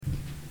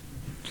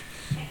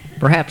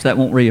Perhaps that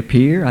won't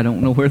reappear. I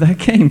don't know where that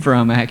came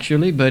from,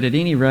 actually, but at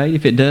any rate,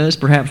 if it does,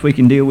 perhaps we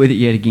can deal with it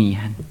yet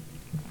again.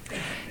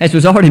 As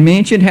was already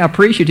mentioned, how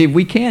appreciative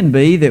we can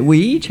be that we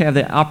each have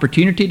the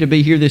opportunity to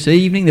be here this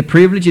evening, the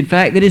privilege, in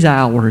fact, that is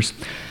ours.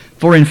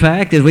 For in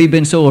fact, as we've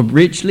been so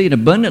richly and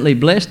abundantly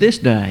blessed this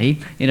day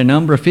in a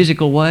number of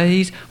physical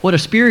ways, what a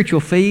spiritual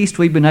feast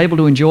we've been able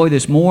to enjoy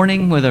this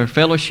morning with our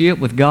fellowship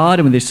with God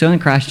and with His Son,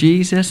 Christ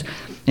Jesus.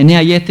 And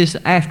now yet this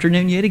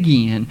afternoon yet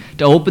again,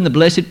 to open the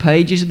blessed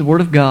pages of the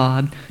Word of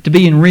God, to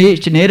be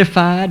enriched and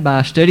edified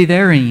by a study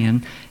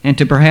therein, and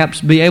to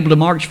perhaps be able to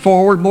march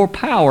forward more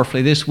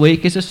powerfully this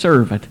week as a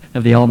servant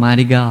of the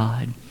Almighty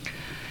God.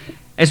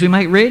 As we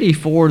make ready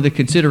for the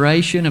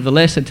consideration of the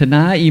lesson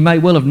tonight, you may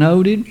well have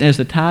noted, as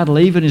the title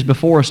even is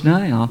before us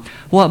now,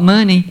 what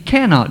money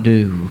cannot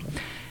do.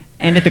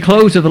 And at the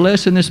close of the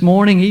lesson this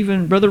morning,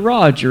 even Brother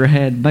Roger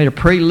had made a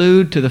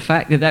prelude to the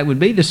fact that that would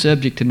be the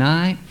subject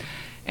tonight.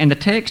 And the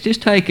text is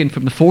taken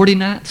from the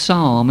 49th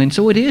Psalm, and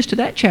so it is to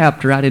that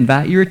chapter I'd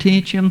invite your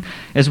attention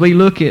as we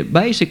look at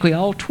basically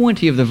all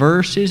 20 of the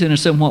verses in a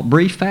somewhat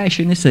brief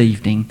fashion this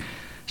evening.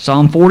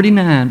 Psalm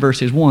 49,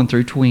 verses 1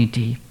 through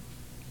 20.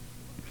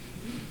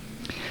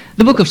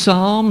 The book of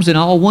Psalms, in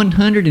all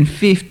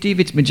 150 of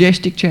its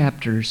majestic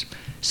chapters,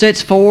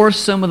 sets forth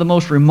some of the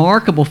most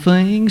remarkable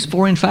things,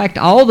 for in fact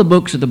all the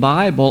books of the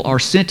Bible are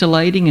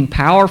scintillating and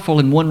powerful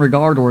in one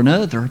regard or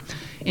another.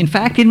 In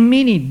fact, in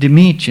many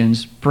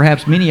dimensions,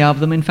 perhaps many of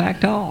them in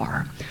fact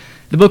are.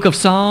 The book of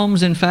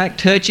Psalms, in fact,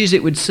 touches,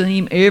 it would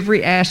seem,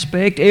 every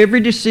aspect,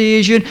 every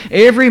decision,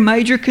 every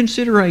major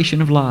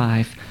consideration of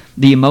life.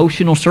 The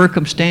emotional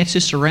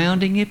circumstances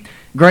surrounding it,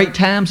 great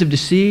times of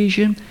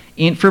decision,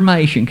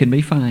 information can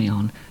be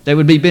found that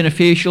would be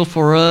beneficial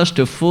for us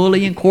to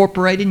fully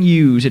incorporate and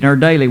use in our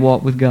daily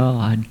walk with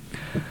God.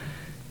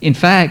 In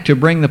fact, to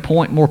bring the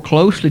point more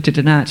closely to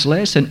tonight's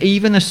lesson,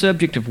 even the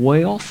subject of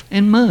wealth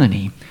and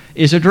money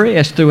is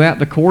addressed throughout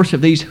the course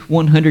of these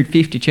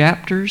 150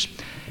 chapters.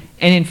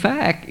 And in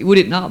fact, would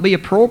it not be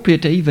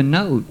appropriate to even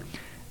note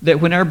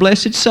that when our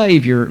blessed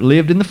Savior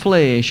lived in the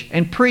flesh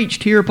and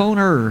preached here upon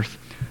earth,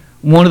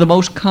 one of the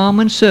most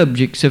common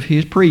subjects of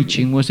His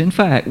preaching was in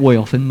fact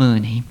wealth and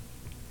money.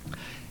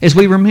 As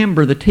we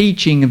remember the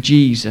teaching of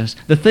Jesus,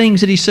 the things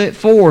that He set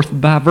forth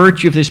by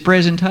virtue of His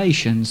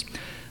presentations,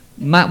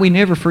 might we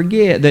never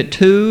forget that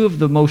two of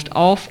the most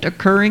oft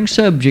occurring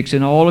subjects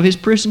in all of His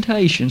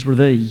presentations were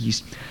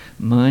these: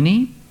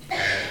 money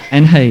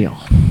and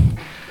hell.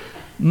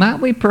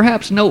 Might we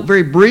perhaps note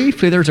very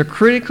briefly there's a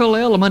critical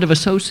element of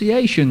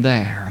association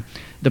there.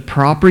 The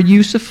proper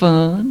use of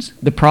funds,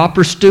 the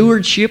proper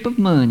stewardship of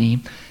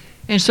money.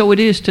 And so it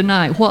is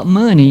tonight what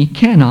money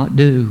cannot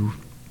do.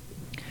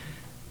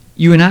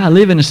 You and I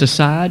live in a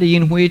society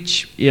in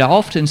which it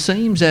often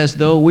seems as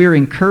though we're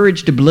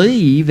encouraged to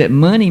believe that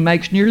money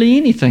makes nearly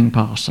anything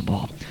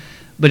possible.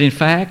 But in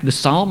fact, the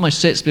psalmist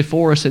sets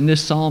before us in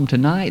this psalm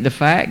tonight the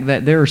fact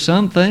that there are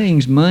some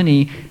things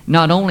money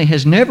not only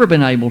has never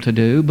been able to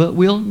do, but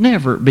will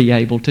never be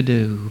able to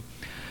do.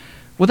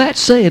 With that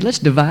said, let's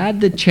divide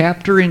the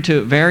chapter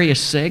into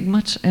various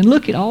segments and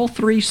look at all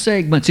three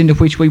segments into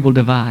which we will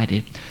divide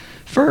it.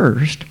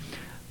 First,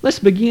 let's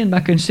begin by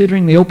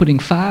considering the opening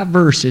 5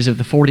 verses of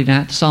the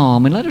 49th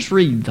Psalm, and let us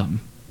read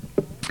them.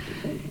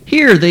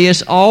 Hear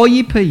this, all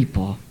ye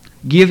people.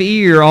 Give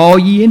ear, all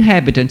ye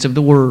inhabitants of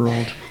the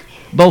world,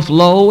 both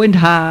low and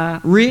high,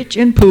 rich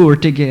and poor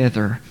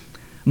together.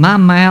 My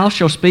mouth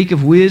shall speak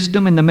of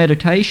wisdom, and the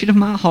meditation of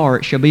my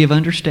heart shall be of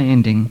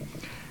understanding.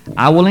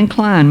 I will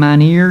incline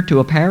mine ear to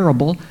a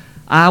parable.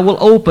 I will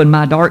open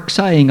my dark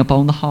saying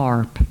upon the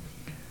harp.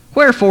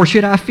 Wherefore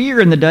should I fear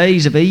in the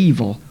days of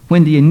evil,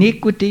 when the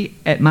iniquity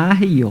at my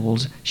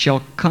heels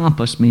shall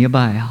compass me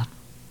about?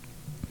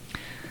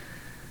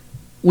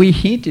 We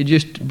hinted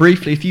just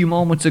briefly a few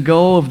moments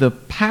ago of the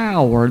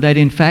power that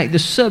in fact the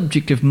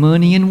subject of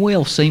money and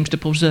wealth seems to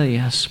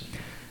possess.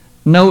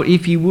 Note,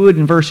 if you would,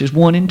 in verses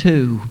 1 and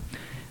 2.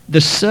 The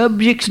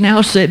subjects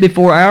now set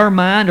before our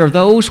mind are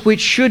those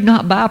which should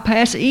not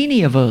bypass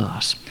any of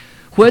us.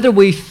 Whether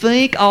we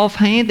think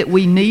offhand that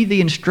we need the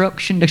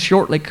instruction to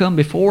shortly come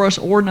before us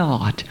or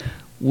not,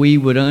 we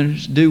would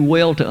do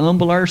well to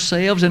humble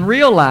ourselves and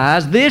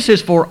realize this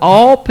is for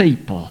all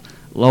people,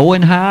 low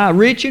and high,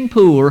 rich and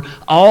poor,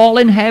 all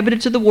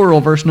inhabitants of the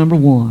world, verse number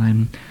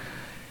 1.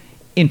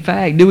 In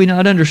fact, do we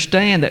not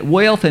understand that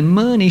wealth and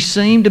money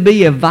seem to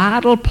be a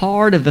vital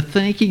part of the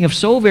thinking of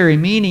so very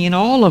many in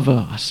all of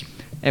us?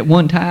 At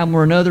one time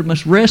or another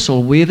must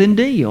wrestle with and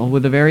deal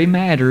with the very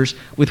matters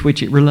with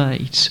which it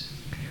relates.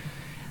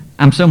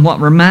 I'm somewhat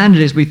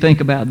reminded as we think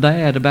about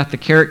that, about the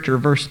character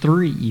of verse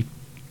 3.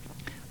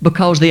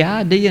 Because the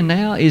idea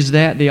now is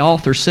that the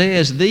author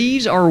says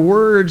these are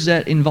words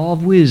that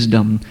involve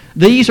wisdom.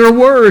 These are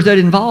words that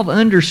involve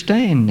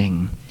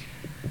understanding.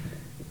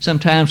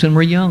 Sometimes when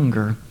we're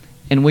younger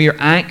and we are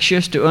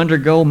anxious to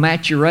undergo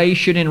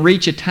maturation and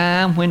reach a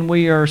time when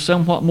we are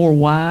somewhat more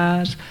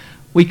wise,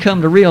 we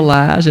come to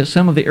realize that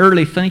some of the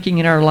early thinking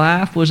in our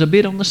life was a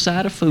bit on the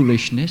side of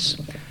foolishness.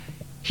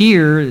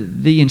 Here,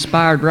 the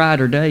inspired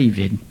writer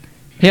David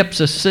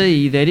helps us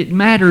see that it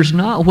matters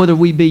not whether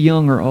we be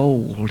young or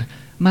old.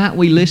 Might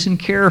we listen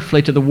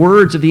carefully to the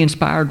words of the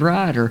inspired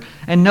writer?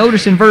 And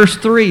notice in verse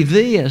 3,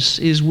 this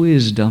is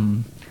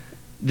wisdom.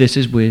 This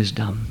is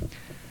wisdom.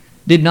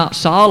 Did not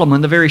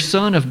Solomon, the very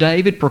son of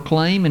David,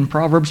 proclaim in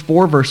Proverbs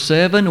 4, verse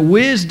 7,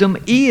 wisdom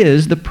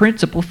is the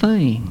principal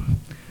thing?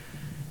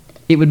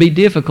 It would be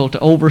difficult to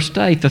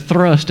overstate the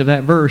thrust of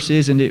that verse,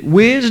 isn't it?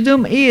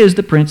 Wisdom is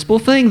the principal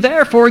thing.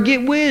 Therefore,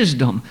 get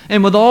wisdom.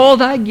 And with all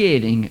thy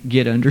getting,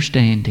 get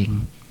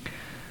understanding.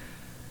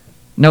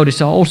 Notice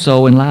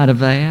also, in light of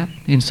that,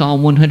 in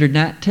Psalm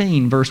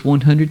 119, verse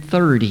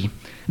 130,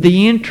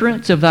 the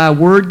entrance of thy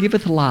word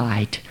giveth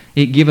light.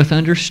 It giveth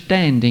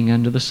understanding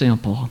unto the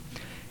simple.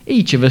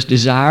 Each of us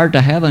desire to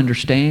have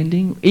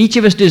understanding. Each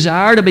of us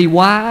desire to be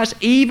wise,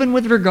 even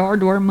with regard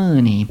to our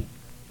money.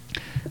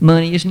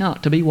 Money is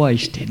not to be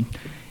wasted.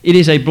 It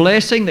is a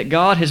blessing that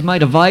God has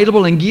made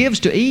available and gives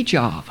to each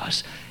of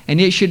us. And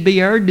it should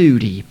be our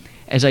duty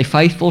as a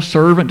faithful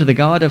servant to the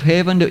God of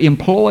heaven to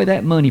employ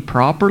that money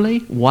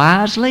properly,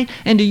 wisely,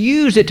 and to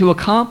use it to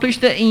accomplish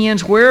the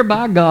ends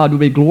whereby God will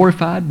be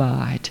glorified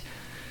by it.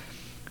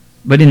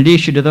 But in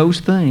addition to those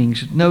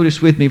things,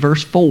 notice with me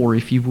verse 4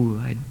 if you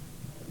would.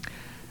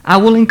 I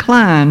will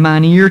incline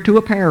mine ear to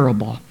a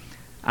parable.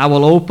 I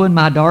will open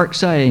my dark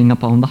saying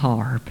upon the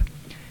harp.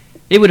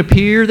 It would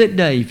appear that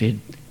David,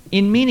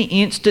 in many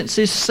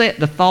instances, set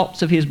the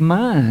thoughts of his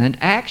mind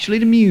actually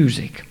to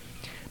music.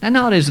 Now,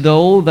 not as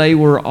though they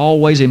were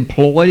always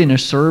employed in a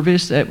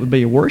service that would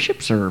be a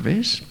worship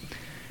service.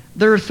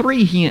 There are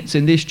 3 hints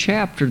in this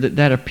chapter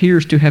that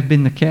appears to have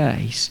been the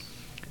case.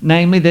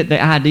 Namely, that the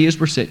ideas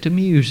were set to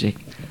music.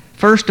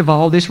 First of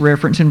all, this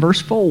reference in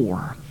verse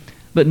 4.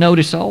 But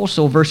notice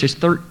also verses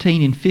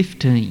 13 and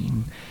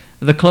 15.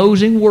 The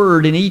closing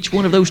word in each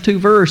one of those 2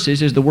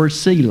 verses is the word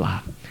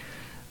Selah.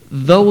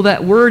 Though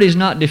that word is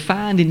not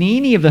defined in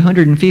any of the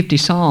 150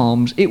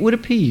 Psalms, it would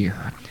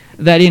appear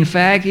that in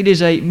fact it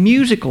is a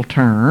musical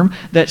term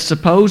that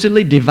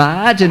supposedly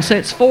divides and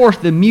sets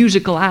forth the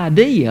musical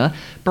idea,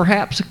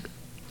 perhaps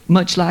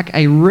much like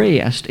a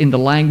rest in the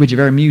language of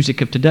our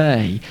music of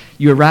today.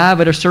 You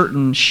arrive at a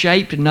certain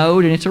shaped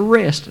note and it's a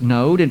rest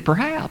note, and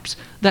perhaps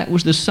that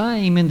was the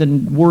same in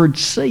the word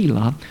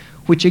Selah,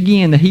 which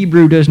again the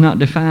Hebrew does not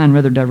define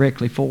rather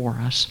directly for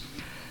us.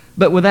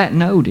 But with that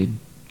noted,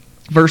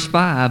 verse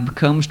 5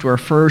 comes to our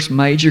first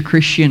major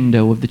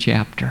crescendo of the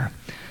chapter.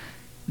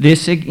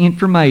 This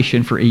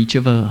information for each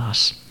of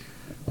us.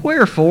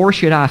 Wherefore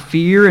should I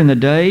fear in the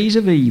days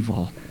of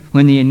evil,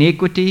 when the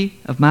iniquity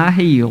of my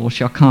heel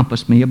shall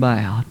compass me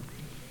about?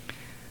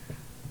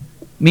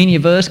 Many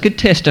of us could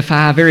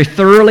testify very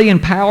thoroughly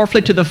and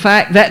powerfully to the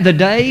fact that the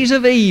days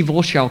of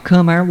evil shall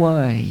come our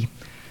way.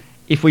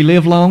 If we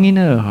live long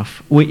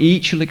enough, we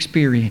each shall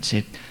experience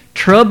it.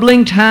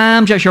 Troubling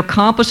times that shall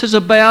compass us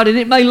about, and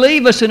it may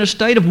leave us in a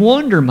state of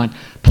wonderment,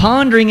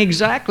 pondering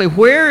exactly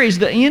where is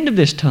the end of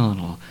this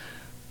tunnel.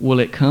 Will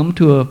it come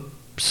to a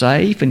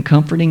safe and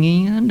comforting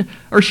end?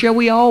 Or shall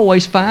we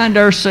always find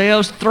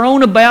ourselves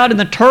thrown about in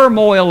the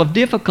turmoil of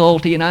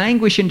difficulty and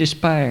anguish and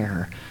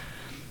despair?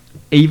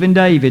 Even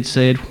David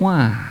said,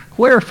 why?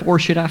 Wherefore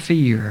should I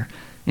fear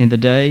in the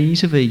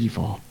days of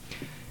evil?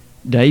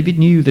 David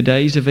knew the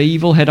days of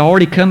evil had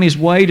already come his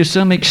way to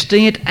some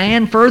extent,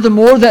 and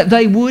furthermore that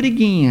they would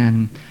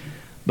again.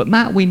 But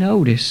might we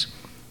notice,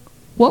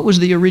 what was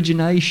the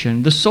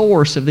origination, the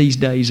source of these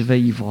days of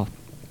evil?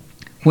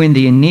 When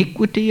the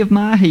iniquity of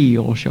my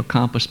heel shall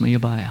compass me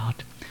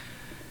about.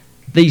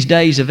 These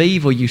days of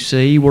evil, you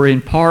see, were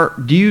in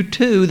part due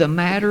to the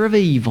matter of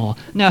evil.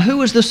 Now, who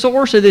was the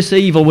source of this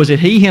evil? Was it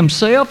he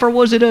himself or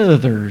was it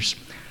others?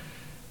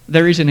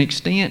 There is an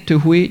extent to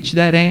which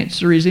that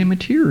answer is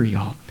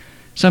immaterial.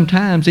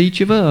 Sometimes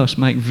each of us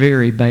make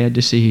very bad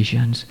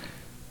decisions.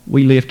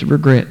 We live to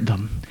regret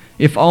them.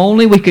 If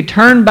only we could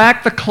turn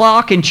back the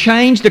clock and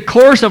change the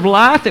course of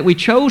life that we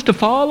chose to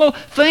follow,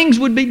 things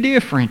would be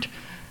different.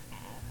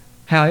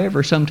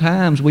 However,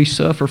 sometimes we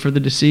suffer for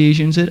the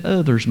decisions that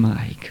others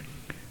make.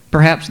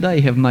 Perhaps they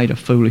have made a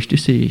foolish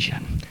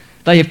decision.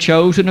 They have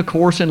chosen a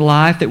course in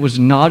life that was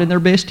not in their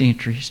best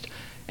interest.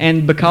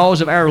 And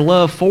because of our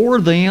love for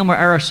them or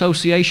our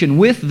association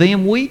with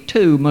them, we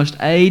too must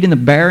aid in the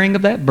bearing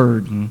of that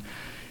burden.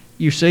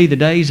 You see, the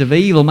days of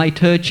evil may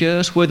touch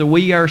us whether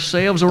we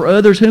ourselves or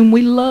others whom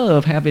we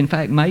love have in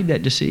fact made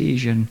that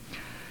decision.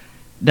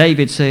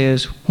 David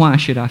says, why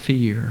should I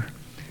fear?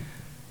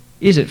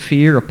 Isn't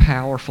fear a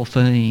powerful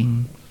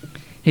thing?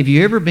 Have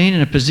you ever been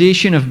in a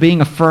position of being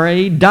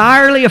afraid,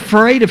 direly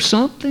afraid of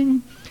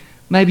something?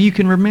 Maybe you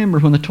can remember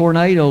when the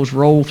tornadoes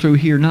rolled through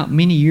here not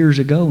many years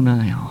ago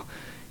now.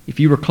 If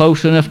you were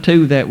close enough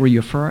to that, were you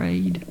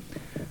afraid?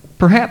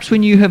 Perhaps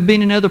when you have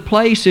been in other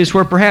places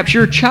where perhaps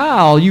your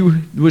child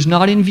was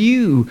not in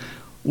view,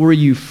 were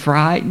you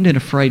frightened and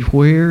afraid,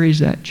 where is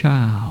that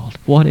child?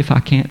 What if I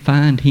can't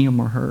find him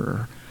or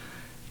her?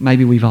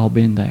 Maybe we've all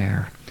been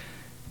there.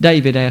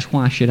 David asked,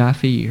 why should I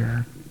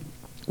fear?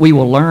 We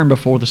will learn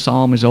before the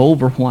psalm is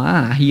over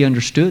why he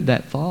understood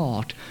that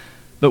thought.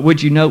 But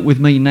would you note with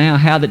me now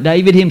how that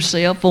David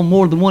himself on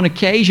more than one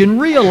occasion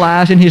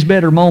realized in his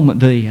better moment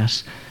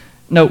this?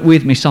 Note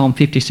with me Psalm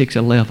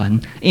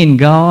 56:11. In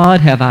God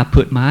have I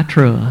put my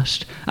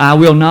trust. I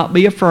will not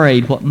be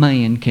afraid what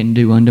man can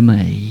do unto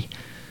me.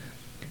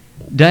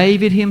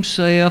 David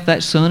himself,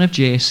 that son of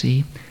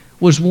Jesse,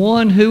 was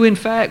one who in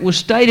fact was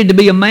stated to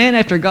be a man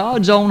after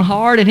God's own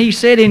heart, and he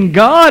said, in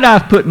God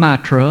I've put my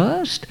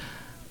trust.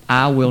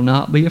 I will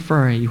not be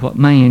afraid what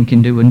man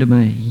can do unto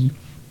me.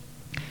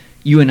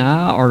 You and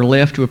I are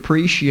left to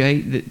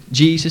appreciate that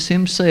Jesus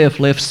himself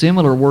left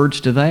similar words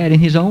to that in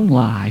his own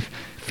life.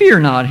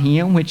 Fear not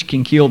him which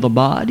can kill the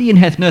body, and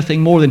hath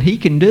nothing more than he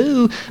can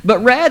do,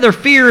 but rather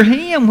fear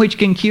him which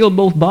can kill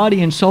both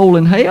body and soul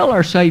in hell,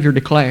 our Savior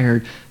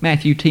declared.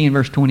 Matthew 10,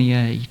 verse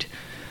 28.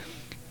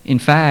 In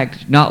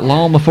fact, not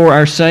long before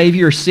our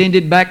Savior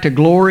ascended back to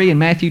glory in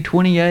Matthew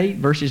 28,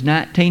 verses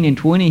 19 and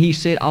 20, he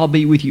said, I'll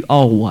be with you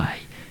always,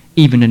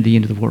 even unto the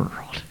end of the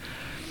world.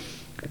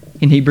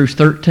 In Hebrews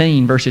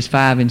 13, verses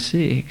 5 and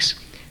 6,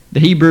 the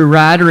Hebrew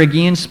writer,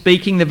 again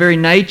speaking the very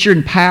nature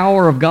and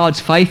power of God's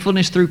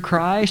faithfulness through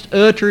Christ,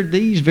 uttered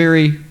these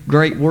very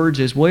great words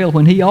as well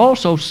when he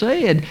also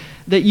said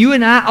that you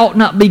and I ought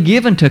not be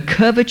given to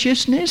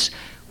covetousness,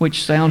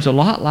 which sounds a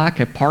lot like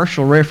a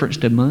partial reference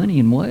to money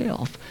and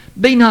wealth.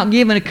 Be not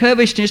given to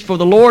covetousness, for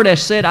the Lord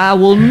has said, I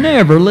will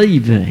never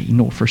leave thee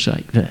nor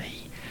forsake thee.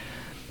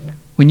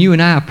 When you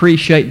and I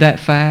appreciate that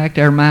fact,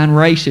 our mind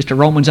races to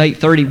Romans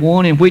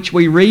 8:31, in which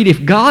we read,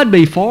 if God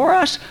be for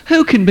us,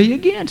 who can be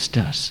against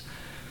us?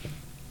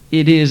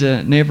 It is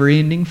a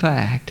never-ending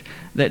fact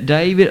that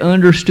David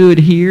understood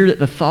here that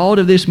the thought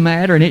of this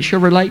matter, and it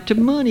shall relate to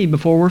money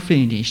before we're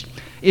finished,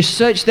 is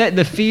such that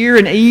the fear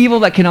and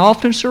evil that can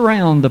often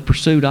surround the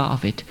pursuit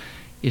of it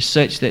is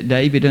such that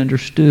David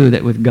understood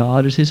that with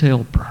God as his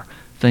helper,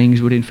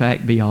 things would in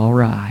fact be all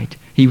right.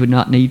 He would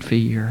not need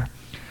fear.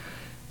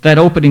 That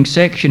opening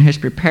section has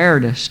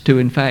prepared us to,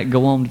 in fact,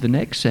 go on to the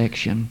next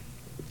section.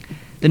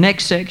 The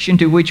next section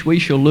to which we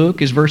shall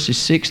look is verses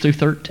 6 through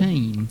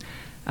 13.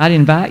 I'd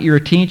invite your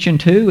attention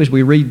to, as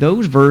we read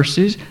those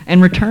verses, and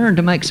return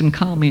to make some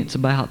comments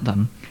about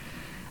them.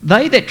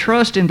 They that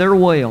trust in their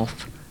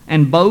wealth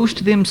and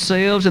boast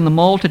themselves in the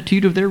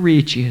multitude of their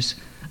riches,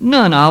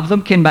 none of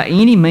them can by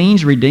any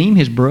means redeem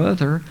his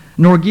brother,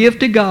 nor give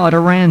to God a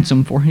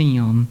ransom for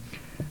him.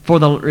 For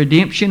the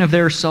redemption of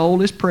their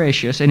soul is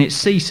precious, and it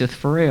ceaseth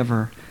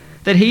forever,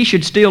 that he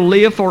should still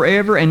live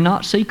forever and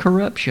not see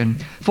corruption.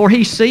 For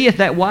he seeth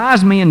that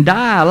wise men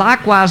die,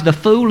 likewise the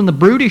fool and the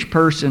brutish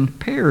person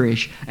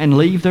perish, and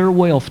leave their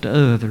wealth to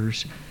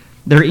others.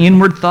 Their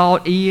inward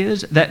thought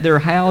is that their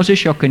houses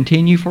shall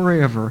continue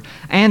forever,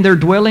 and their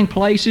dwelling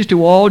places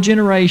to all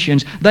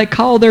generations. They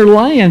call their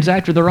lands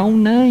after their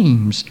own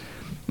names.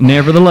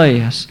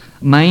 Nevertheless,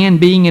 man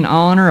being in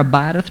honor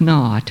abideth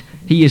not.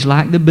 He is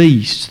like the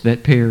beasts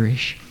that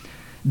perish.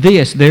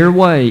 This their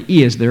way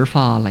is their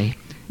folly,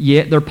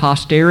 yet their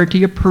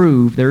posterity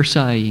approve their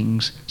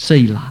sayings.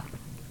 Selah.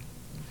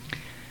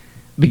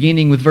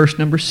 Beginning with verse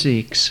number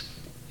 6,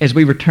 as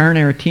we return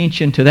our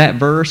attention to that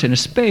verse, and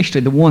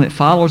especially the one that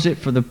follows it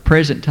for the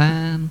present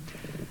time,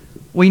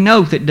 we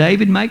note that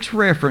David makes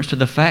reference to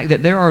the fact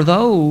that there are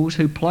those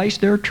who place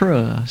their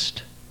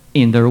trust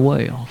in their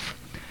wealth,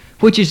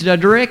 which is the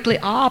directly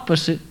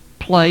opposite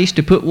place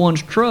to put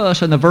one's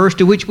trust in the verse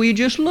to which we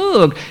just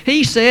looked.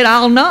 He said,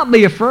 I'll not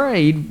be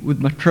afraid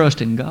with my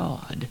trust in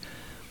God.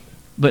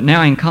 But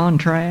now in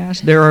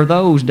contrast, there are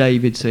those,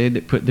 David said,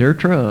 that put their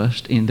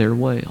trust in their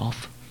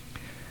wealth.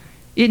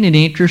 Isn't it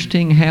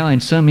interesting how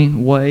in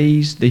some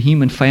ways the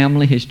human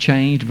family has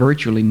changed?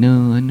 Virtually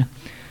none.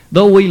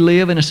 Though we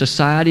live in a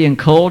society and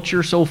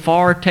culture so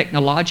far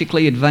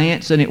technologically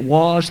advanced than it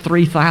was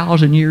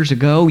 3,000 years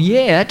ago,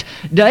 yet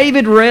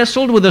David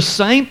wrestled with the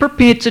same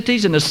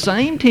propensities and the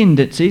same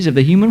tendencies of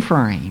the human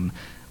frame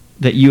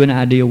that you and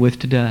I deal with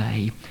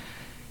today.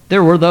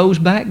 There were those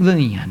back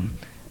then,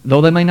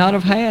 though they may not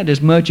have had as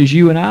much as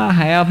you and I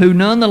have, who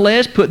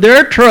nonetheless put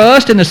their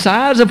trust in the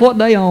size of what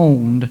they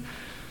owned.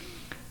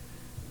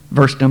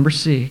 Verse number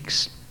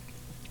 6.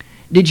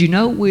 Did you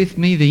note with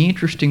me the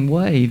interesting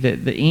way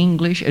that the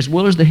English as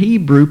well as the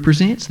Hebrew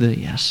presents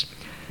this?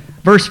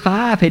 Verse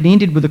 5 had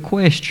ended with a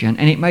question,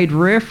 and it made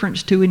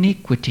reference to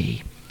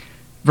iniquity.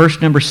 Verse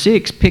number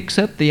 6 picks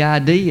up the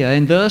idea,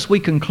 and thus we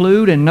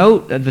conclude and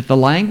note that the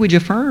language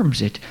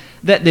affirms it,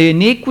 that the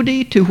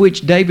iniquity to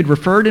which David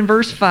referred in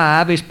verse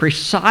 5 is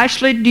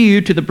precisely due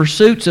to the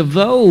pursuits of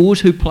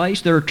those who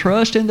place their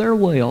trust in their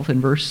wealth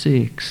in verse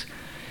 6.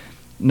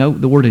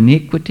 Note the word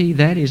iniquity.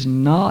 That is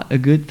not a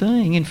good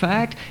thing. In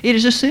fact, it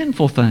is a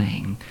sinful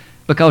thing,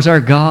 because our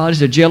God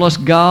is a jealous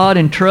God,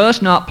 and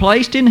trust not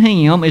placed in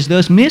Him is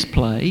thus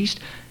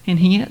misplaced, and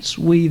hence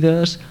we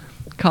thus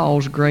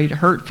cause great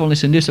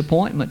hurtfulness and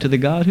disappointment to the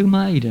God who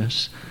made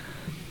us.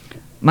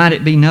 Might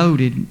it be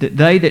noted that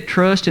they that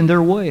trust in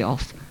their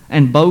wealth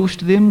and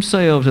boast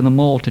themselves in the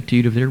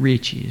multitude of their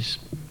riches.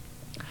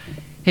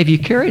 Have you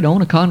carried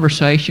on a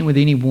conversation with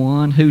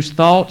anyone whose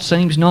thought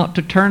seems not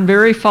to turn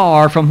very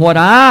far from what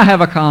I have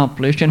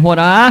accomplished and what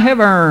I have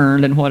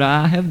earned and what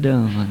I have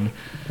done?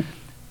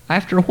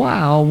 After a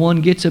while, one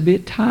gets a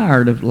bit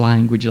tired of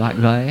language like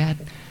that.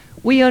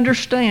 We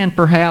understand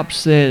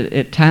perhaps that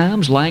at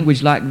times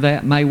language like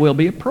that may well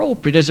be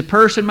appropriate as a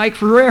person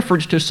makes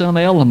reference to some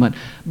element,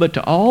 but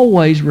to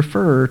always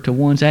refer to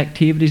one's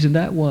activities in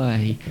that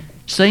way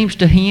seems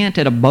to hint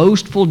at a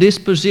boastful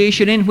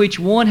disposition in which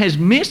one has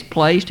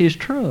misplaced his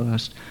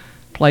trust,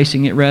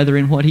 placing it rather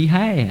in what he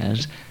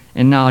has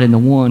and not in the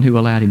one who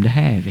allowed him to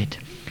have it.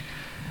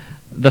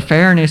 The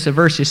fairness of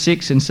verses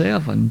 6 and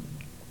 7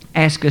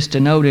 ask us to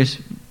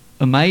notice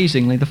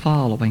amazingly the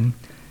following.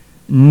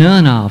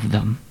 None of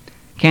them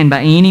can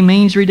by any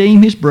means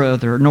redeem his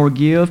brother, nor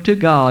give to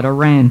God a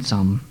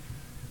ransom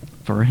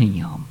for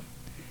him.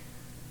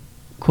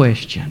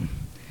 Question.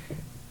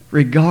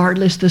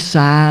 Regardless the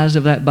size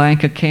of that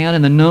bank account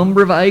and the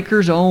number of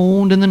acres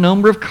owned and the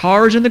number of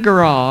cars in the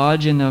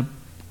garage and the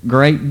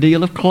great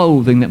deal of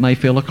clothing that may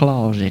fill a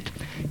closet,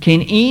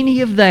 can any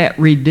of that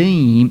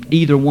redeem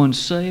either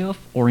oneself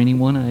or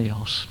anyone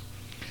else?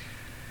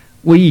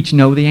 We each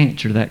know the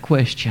answer to that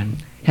question,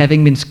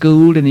 having been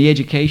schooled in the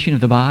education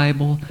of the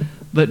Bible,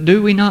 but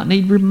do we not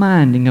need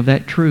reminding of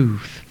that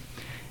truth?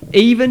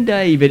 Even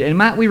David, and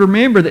might we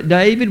remember that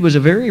David was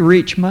a very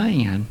rich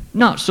man,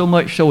 not so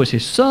much so as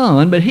his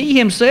son, but he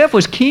himself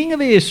was king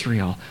of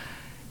Israel.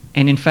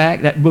 And in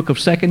fact, that book of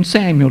 2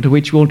 Samuel, to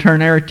which we'll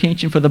turn our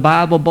attention for the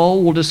Bible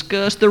Bowl, will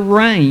discuss the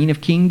reign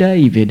of King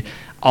David,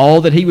 all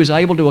that he was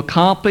able to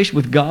accomplish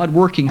with God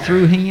working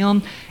through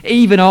him,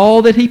 even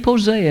all that he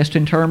possessed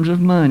in terms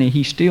of money.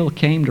 He still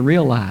came to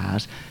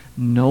realize,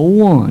 no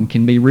one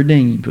can be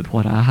redeemed with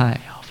what I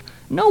have.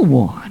 No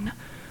one.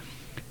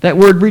 That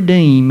word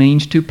redeem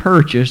means to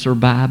purchase or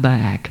buy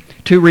back,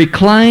 to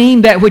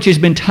reclaim that which has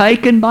been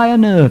taken by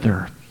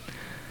another.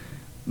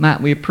 Might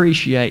we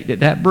appreciate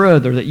that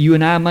brother that you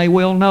and I may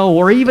well know,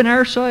 or even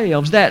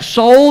ourselves, that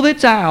soul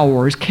that's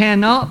ours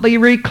cannot be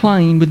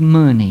reclaimed with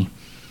money.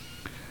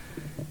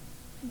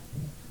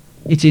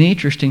 It's an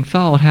interesting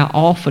thought how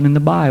often in the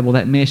Bible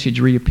that message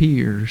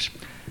reappears.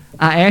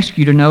 I ask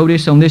you to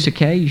notice on this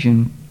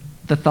occasion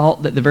the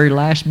thought that the very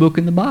last book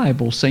in the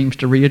Bible seems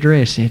to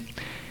readdress it.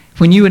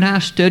 When you and I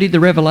studied the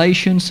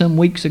Revelation some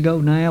weeks ago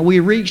now, we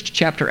reached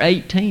chapter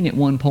 18 at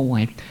one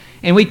point,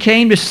 and we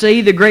came to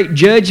see the great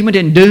judgment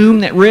and doom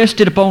that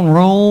rested upon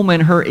Rome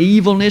and her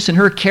evilness and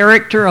her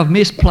character of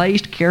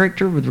misplaced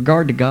character with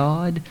regard to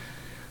God.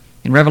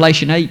 In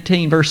Revelation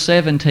 18, verse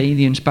 17,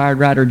 the inspired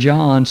writer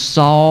John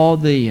saw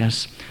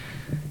this.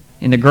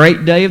 In the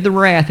great day of the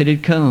wrath that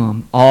had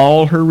come,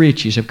 all her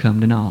riches have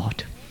come to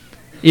naught.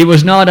 It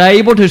was not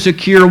able to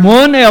secure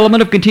one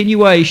element of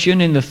continuation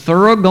in the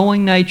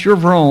thoroughgoing nature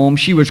of Rome.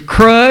 She was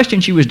crushed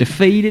and she was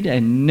defeated,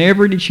 and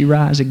never did she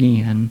rise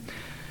again.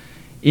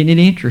 Isn't it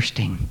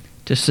interesting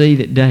to see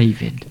that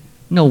David,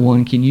 no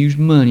one can use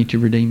money to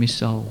redeem his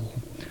soul?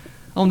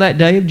 On that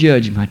day of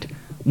judgment,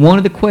 one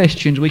of the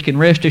questions we can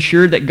rest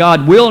assured that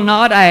God will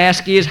not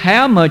ask is,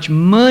 how much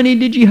money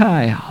did you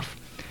have?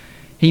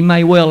 He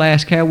may well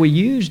ask how we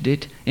used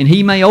it, and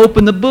He may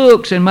open the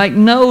books and make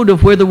note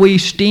of whether we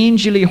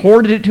stingily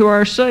hoarded it to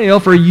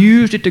ourselves or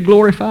used it to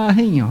glorify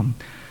Him.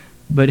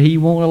 But He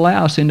won't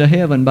allow us into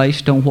heaven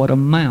based on what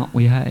amount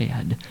we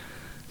had.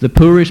 The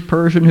poorest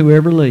person who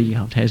ever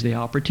lived has the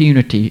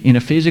opportunity in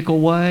a physical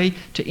way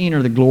to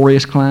enter the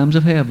glorious climes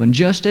of heaven,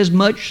 just as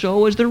much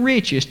so as the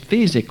richest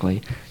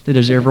physically that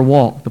has ever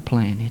walked the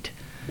planet.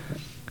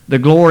 The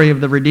glory of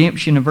the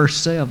redemption of verse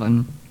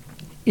 7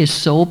 is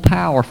so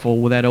powerful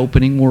with that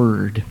opening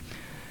word.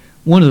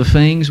 One of the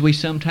things we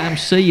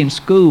sometimes see in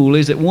school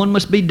is that one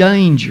must be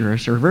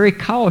dangerous, or very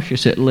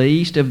cautious at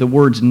least, of the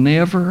words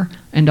never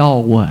and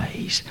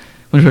always.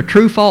 When there's a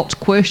true-false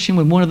question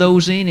with one of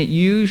those in it,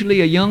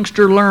 usually a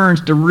youngster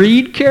learns to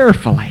read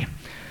carefully.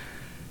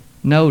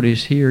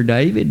 Notice here,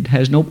 David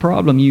has no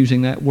problem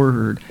using that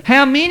word.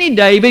 How many,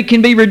 David,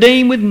 can be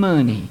redeemed with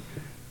money?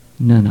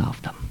 None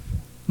of them.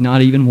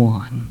 Not even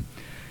one.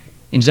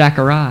 In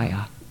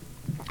Zephaniah,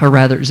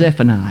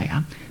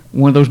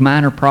 one of those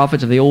minor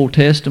prophets of the Old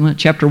Testament,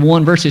 chapter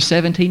 1, verses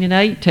 17 and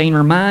 18,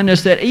 remind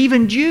us that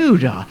even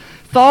Judah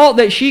thought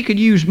that she could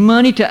use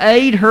money to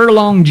aid her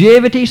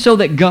longevity so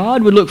that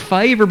God would look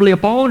favorably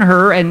upon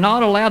her and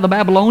not allow the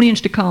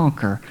Babylonians to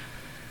conquer.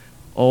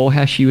 Oh,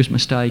 how she was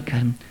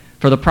mistaken.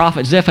 For the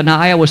prophet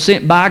Zephaniah was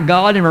sent by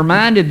God and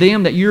reminded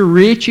them that your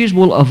riches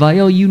will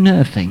avail you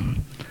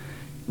nothing.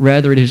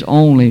 Rather, it is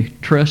only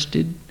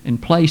trusted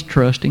and placed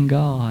trust in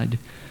God.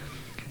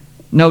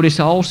 Notice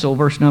also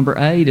verse number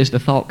 8 as the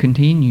thought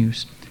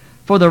continues.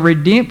 For the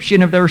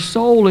redemption of their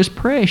soul is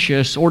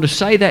precious, or to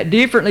say that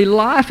differently,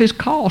 life is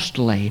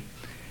costly.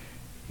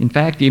 In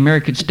fact, the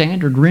American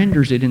Standard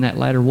renders it in that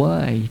latter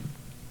way.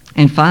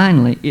 And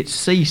finally, it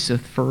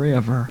ceaseth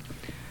forever.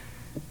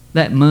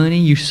 That money,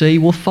 you see,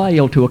 will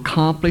fail to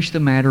accomplish the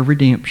matter of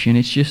redemption.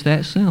 It's just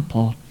that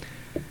simple.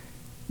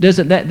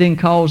 Doesn't that then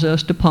cause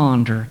us to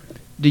ponder,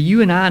 Do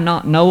you and I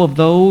not know of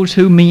those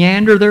who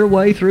meander their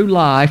way through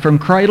life from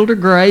cradle to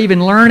grave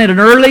and learn at an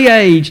early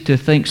age to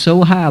think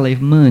so highly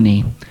of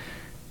money?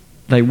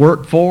 They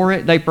work for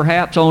it. They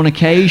perhaps on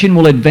occasion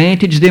will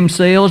advantage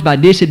themselves by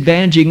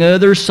disadvantaging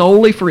others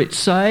solely for its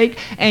sake.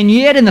 And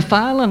yet in the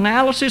final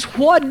analysis,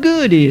 what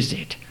good is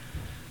it?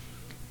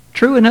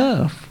 True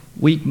enough,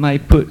 we may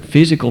put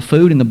physical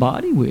food in the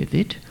body with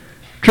it.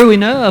 True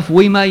enough,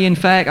 we may in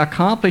fact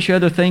accomplish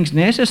other things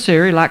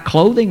necessary like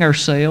clothing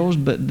ourselves,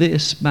 but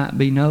this might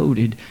be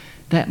noted.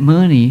 That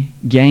money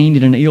gained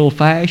in an ill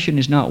fashion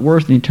is not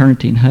worth an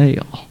eternity in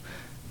hell,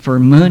 for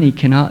money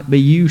cannot be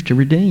used to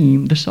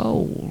redeem the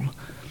soul.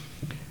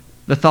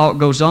 The thought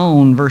goes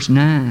on, verse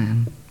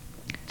 9,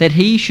 that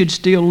he should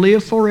still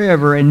live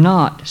forever and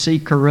not see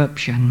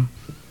corruption.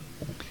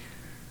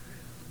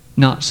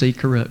 Not see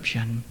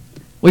corruption.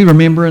 We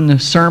remember in the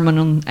sermon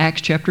on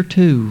Acts chapter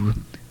 2,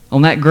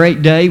 on that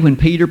great day when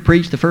Peter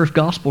preached the first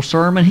gospel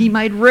sermon, he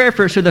made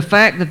reference to the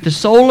fact that the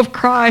soul of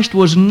Christ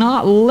was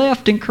not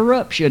left in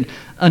corruption.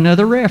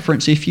 Another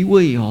reference, if you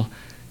will,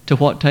 to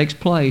what takes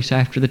place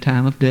after the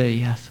time of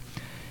death.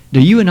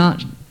 Do you and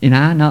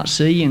I not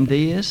see in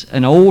this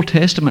an Old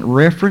Testament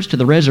reference to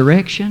the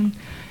resurrection?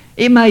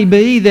 It may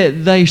be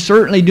that they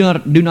certainly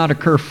do not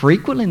occur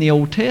frequently in the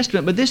Old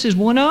Testament, but this is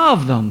one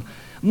of them.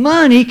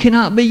 Money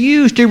cannot be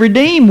used to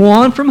redeem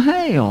one from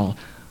hell,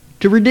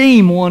 to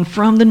redeem one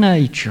from the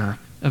nature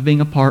of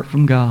being apart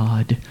from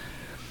God.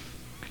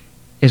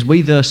 As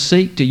we thus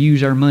seek to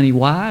use our money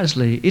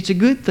wisely, it's a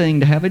good thing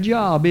to have a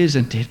job,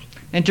 isn't it?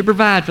 And to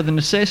provide for the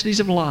necessities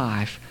of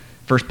life.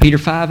 1 Peter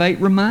 5:8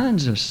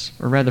 reminds us,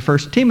 or rather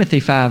 1 Timothy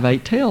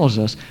 5:8 tells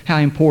us how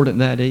important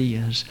that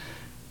is.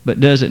 But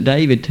doesn't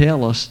David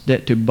tell us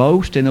that to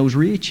boast in those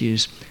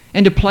riches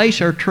and to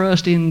place our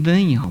trust in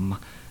them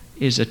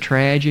is a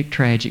tragic,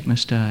 tragic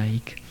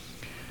mistake?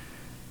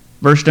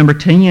 Verse number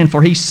 10,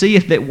 for he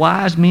seeth that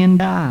wise men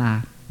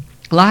die.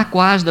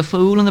 Likewise the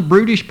fool and the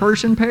brutish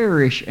person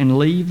perish and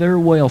leave their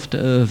wealth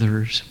to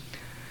others.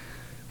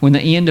 When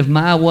the end of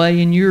my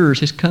way and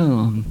yours has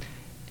come,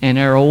 and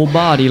our old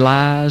body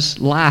lies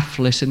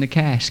lifeless in the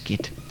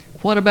casket,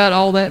 what about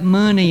all that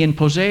money and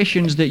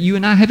possessions that you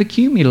and I have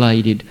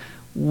accumulated?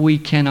 We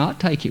cannot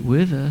take it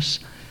with us.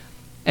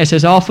 As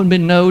has often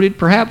been noted,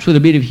 perhaps with a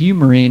bit of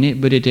humor in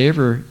it, but it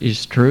ever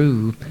is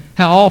true.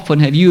 How often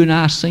have you and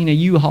I seen a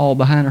U-Haul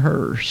behind a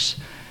hearse?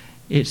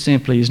 It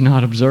simply is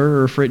not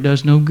observed, for it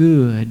does no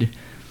good.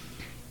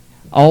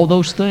 All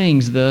those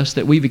things, thus,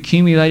 that we've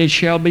accumulated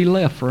shall be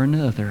left for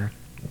another.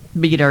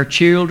 Be it our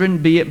children,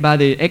 be it by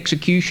the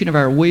execution of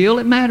our will,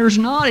 it matters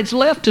not. It's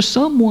left to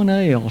someone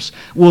else.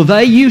 Will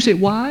they use it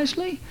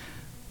wisely?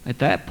 At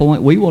that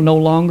point, we will no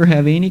longer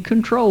have any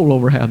control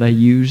over how they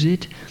use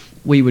it.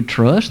 We would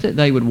trust that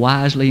they would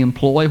wisely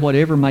employ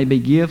whatever may be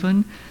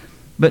given.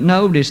 But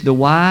notice, the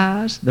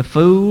wise, the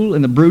fool,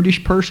 and the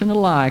brutish person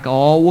alike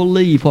all will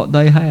leave what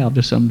they have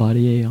to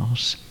somebody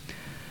else.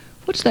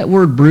 What's that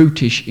word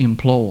brutish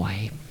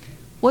employ?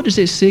 What does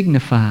it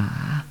signify?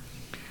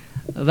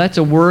 That's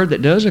a word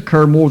that does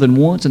occur more than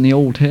once in the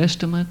Old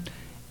Testament.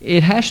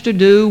 It has to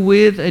do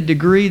with a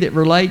degree that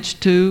relates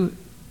to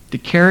the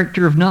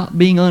character of not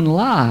being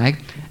unlike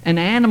an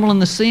animal in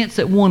the sense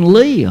that one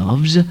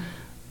lives,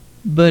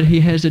 but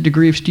he has a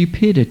degree of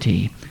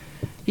stupidity.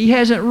 He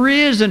hasn't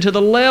risen to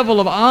the level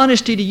of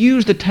honesty to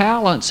use the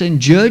talents and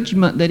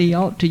judgment that he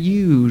ought to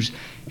use.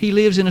 He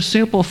lives in a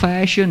simple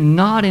fashion,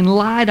 not in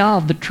light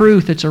of the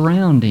truth that's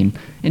around him,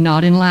 and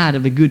not in light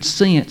of the good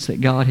sense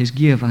that God has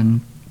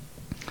given.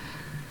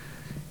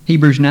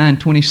 Hebrews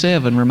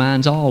 9:27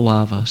 reminds all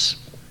of us,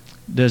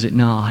 does it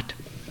not,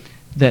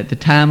 that the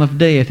time of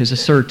death is a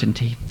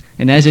certainty,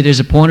 and as it is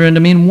appointed unto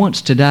men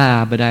once to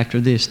die, but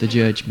after this the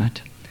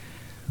judgment.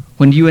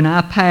 When you and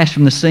I pass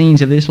from the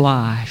scenes of this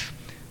life,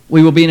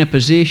 we will be in a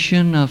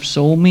position of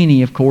so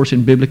many, of course,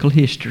 in biblical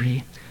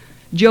history.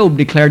 Job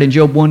declared in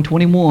Job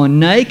 1:21,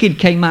 naked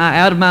came I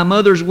out of my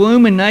mother's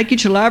womb, and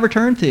naked shall I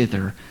return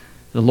thither.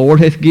 The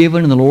Lord hath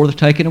given, and the Lord hath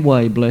taken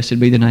away. Blessed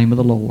be the name of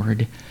the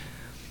Lord.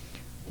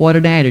 What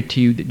an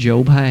attitude that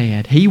Job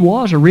had. He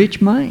was a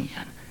rich man,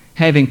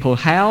 having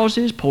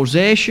houses,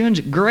 possessions,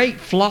 great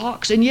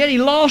flocks, and yet he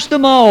lost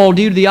them all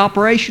due to the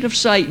operation of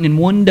Satan in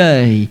one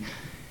day.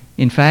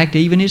 In fact,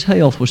 even his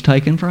health was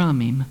taken from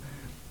him.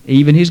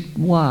 Even his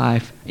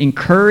wife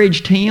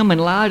encouraged him in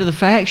light of the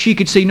fact she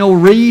could see no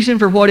reason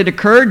for what had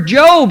occurred.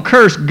 Job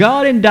cursed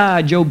God and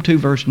died, Job 2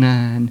 verse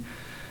 9.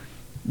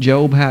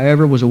 Job,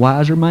 however, was a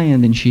wiser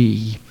man than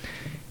she.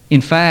 In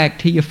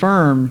fact, he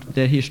affirmed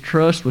that his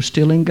trust was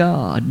still in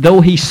God.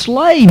 Though he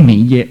slay me,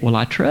 yet will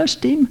I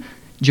trust him.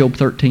 Job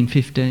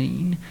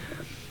 13:15.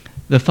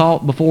 The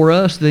thought before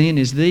us then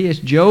is this: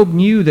 Job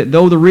knew that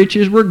though the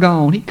riches were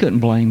gone, he couldn't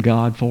blame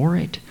God for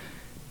it.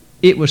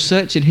 It was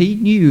such that he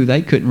knew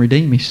they couldn't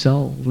redeem his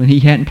soul, and he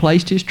hadn't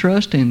placed his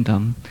trust in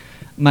them.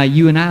 May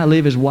you and I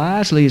live as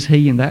wisely as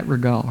he in that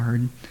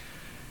regard.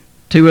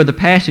 Two other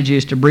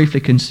passages to briefly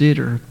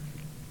consider.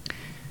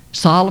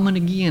 Solomon,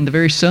 again, the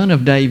very son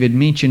of David,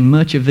 mentioned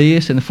much of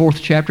this in the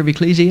 4th chapter of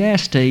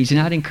Ecclesiastes, and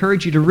I'd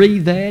encourage you to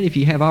read that if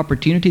you have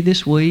opportunity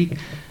this week,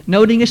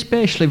 noting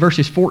especially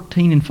verses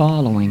 14 and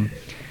following.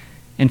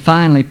 And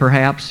finally,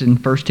 perhaps, in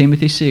 1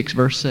 Timothy 6,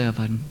 verse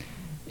 7,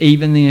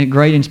 even the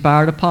great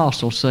inspired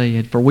apostle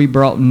said, "For we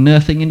brought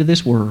nothing into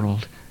this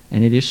world,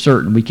 and it is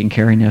certain we can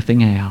carry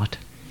nothing out."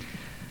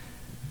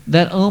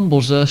 That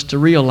humbles us to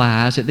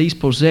realize that these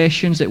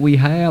possessions that we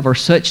have are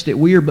such that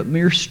we are but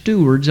mere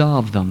stewards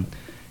of them.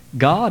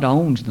 God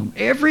owns them.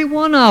 Every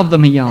one of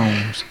them He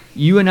owns.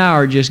 You and I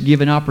are just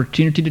given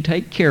opportunity to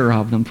take care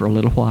of them for a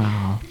little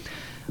while.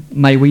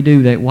 May we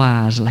do that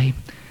wisely.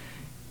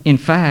 In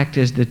fact,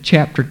 as the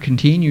chapter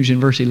continues in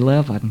verse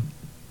 11,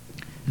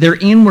 their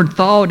inward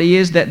thought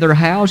is that their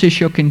houses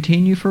shall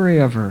continue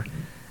forever,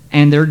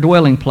 and their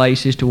dwelling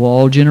places to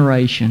all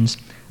generations.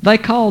 They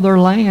call their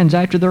lands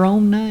after their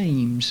own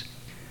names.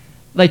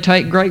 They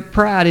take great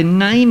pride in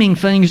naming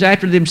things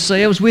after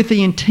themselves with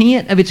the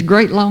intent of its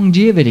great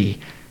longevity,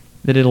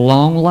 that it'll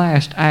long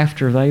last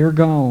after they are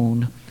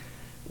gone.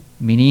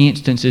 Many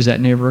instances that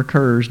never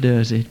occurs,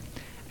 does it?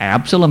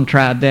 Absalom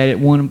tried that at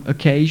one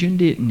occasion,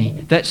 didn't he?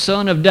 That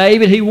son of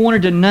David, he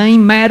wanted to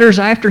name matters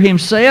after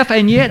himself,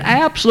 and yet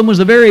Absalom was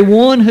the very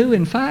one who,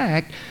 in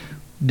fact,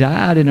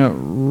 died in a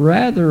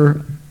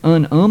rather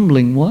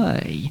unhumbling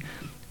way,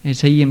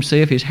 as he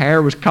himself, his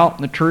hair was caught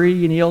in the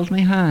tree and he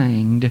ultimately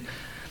hanged.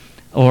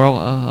 Or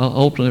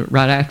ultimately,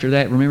 right after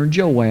that, remember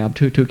Joab,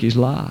 who took his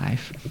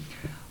life.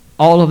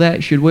 All of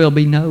that should well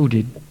be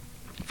noted.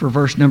 For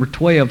verse number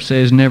 12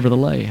 says,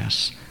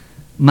 "Nevertheless,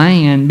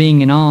 man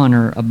being in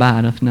honor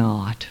abideth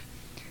not."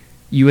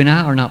 You and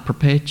I are not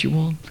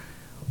perpetual.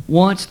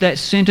 Once that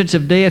sentence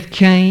of death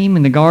came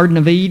in the Garden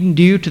of Eden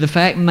due to the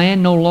fact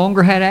man no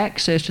longer had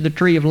access to the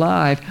tree of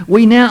life,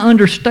 we now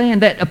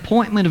understand that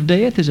appointment of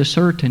death is a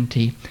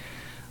certainty.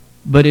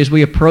 But as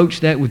we approach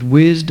that with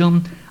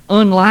wisdom,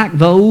 unlike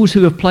those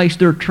who have placed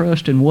their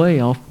trust in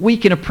wealth, we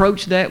can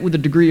approach that with a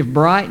degree of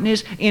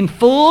brightness in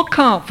full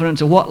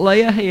confidence of what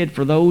lay ahead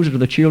for those that are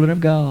the children of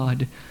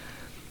God.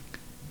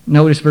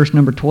 Notice verse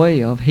number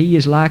 12, "He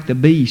is like the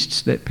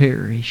beasts that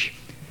perish."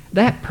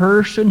 That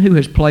person who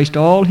has placed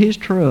all his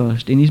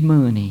trust in his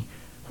money,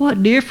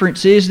 what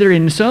difference is there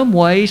in some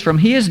ways from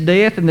his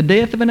death and the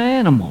death of an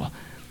animal?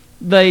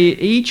 They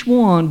each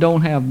one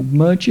don't have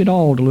much at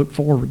all to look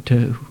forward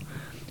to.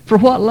 For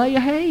what lay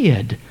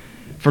ahead?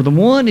 For the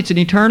one, it's an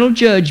eternal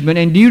judgment,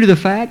 and due to the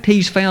fact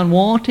he's found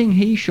wanting,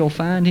 he shall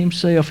find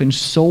himself in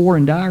sore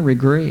and dire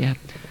regret.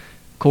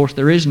 Of course,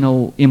 there is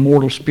no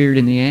immortal spirit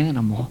in the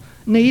animal.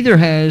 Neither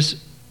has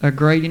a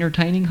great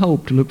entertaining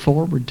hope to look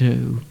forward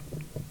to.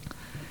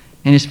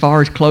 And as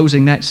far as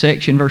closing that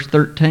section, verse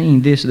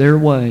 13, this their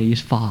way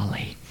is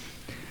folly.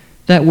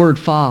 That word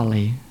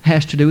folly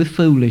has to do with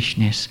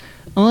foolishness,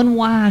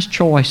 unwise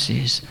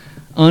choices,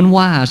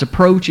 unwise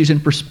approaches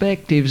and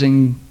perspectives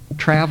in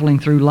traveling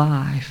through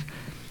life.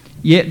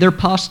 Yet their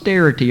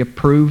posterity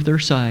approve their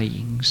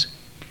sayings.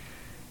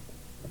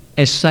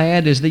 As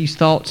sad as these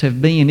thoughts have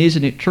been,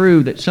 isn't it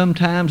true that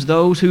sometimes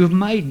those who have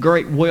made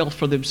great wealth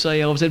for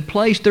themselves and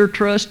placed their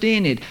trust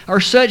in it are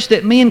such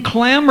that men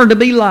clamor to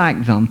be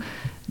like them?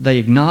 They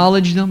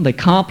acknowledge them, they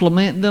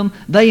compliment them,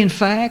 they in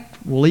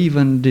fact will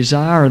even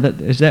desire,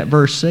 that, as that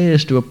verse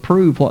says, to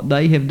approve what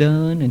they have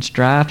done and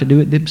strive to do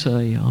it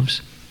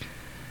themselves.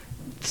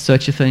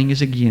 Such a thing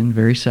is again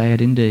very sad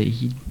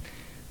indeed.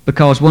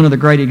 Because one of the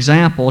great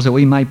examples that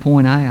we may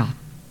point out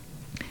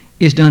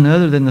is none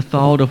other than the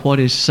thought of what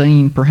is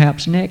seen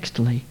perhaps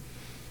nextly.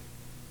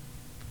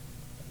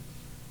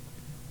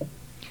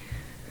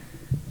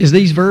 As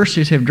these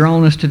verses have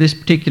drawn us to this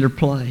particular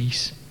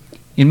place,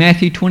 in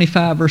Matthew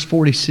 25, verse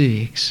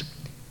 46,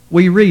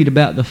 we read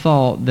about the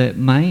thought that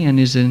man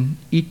is an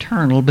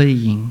eternal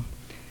being.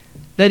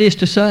 That is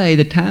to say,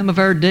 the time of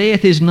our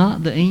death is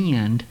not the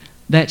end.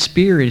 That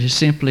spirit has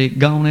simply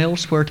gone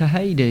elsewhere to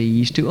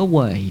Hades to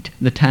await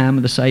the time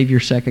of the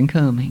Savior's second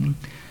coming.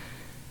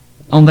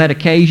 On that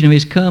occasion of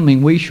His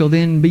coming, we shall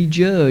then be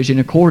judged in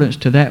accordance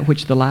to that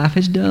which the life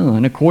has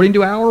done, according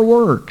to our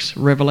works.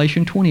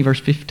 Revelation 20, verse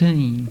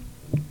 15.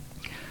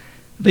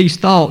 These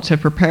thoughts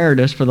have prepared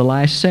us for the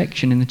last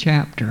section in the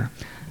chapter,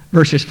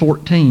 verses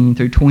 14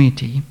 through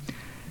 20.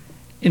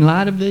 In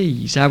light of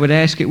these, I would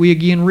ask that we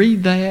again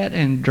read that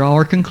and draw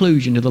our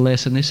conclusion to the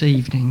lesson this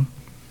evening.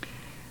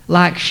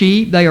 Like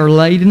sheep they are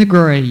laid in the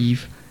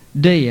grave.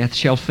 Death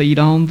shall feed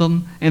on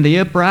them, and the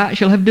upright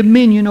shall have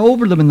dominion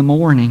over them in the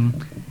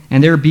morning.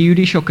 And their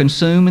beauty shall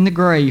consume in the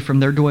grave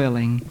from their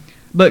dwelling.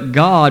 But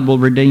God will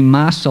redeem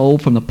my soul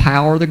from the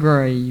power of the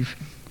grave.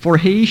 For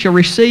He shall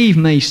receive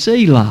me,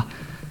 Selah.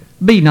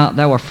 Be not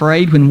thou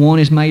afraid when one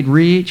is made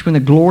rich, when the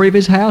glory of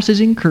his house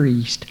is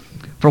increased.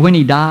 For when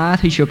he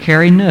dieth, he shall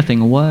carry nothing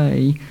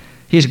away.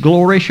 His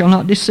glory shall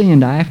not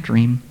descend after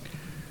him.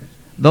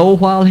 Though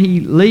while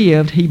he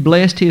lived he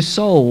blessed his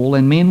soul,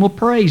 and men will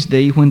praise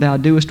thee when thou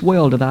doest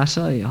well to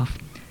thyself.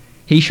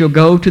 He shall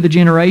go to the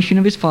generation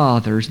of his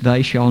fathers,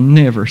 they shall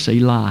never see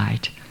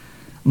light.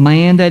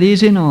 Man that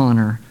is in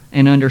honor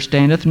and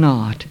understandeth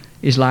not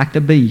is like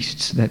the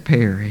beasts that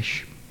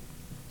perish.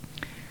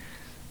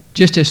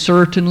 Just as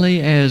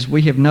certainly as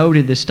we have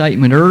noted the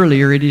statement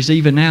earlier, it is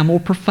even now more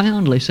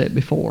profoundly set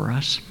before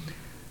us.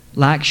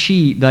 Like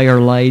sheep, they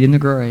are laid in the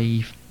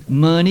grave.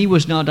 Money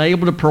was not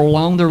able to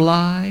prolong their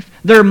life.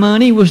 Their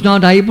money was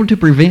not able to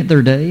prevent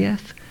their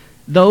death.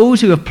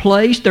 Those who have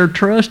placed their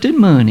trust in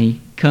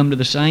money come to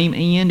the same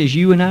end as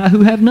you and I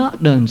who have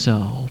not done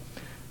so.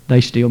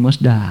 They still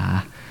must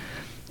die.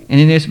 And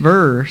in this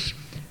verse,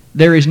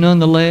 there is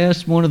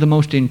nonetheless one of the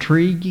most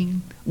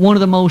intriguing, one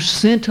of the most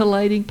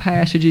scintillating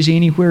passages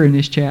anywhere in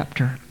this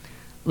chapter.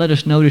 Let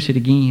us notice it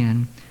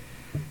again.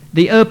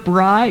 The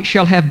upright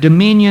shall have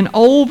dominion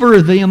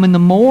over them in the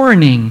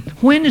morning.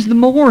 When is the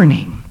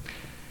morning?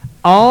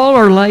 All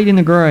are laid in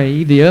the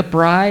grave, the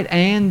upright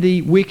and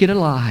the wicked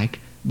alike.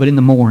 But in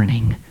the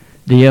morning,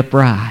 the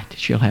upright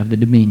shall have the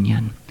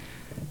dominion.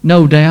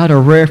 No doubt a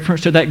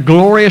reference to that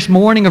glorious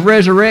morning of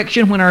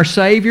resurrection when our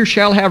Savior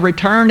shall have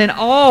returned and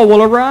all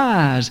will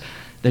arise.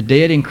 The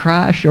dead in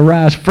Christ shall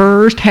rise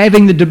first,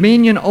 having the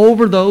dominion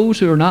over those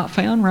who are not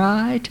found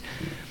right.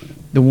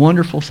 The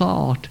wonderful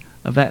thought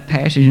of that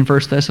passage in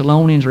 1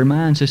 Thessalonians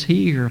reminds us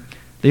here.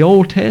 The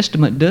Old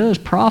Testament does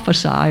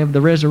prophesy of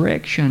the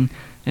resurrection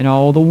and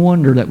all the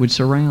wonder that would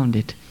surround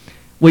it.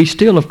 We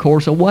still, of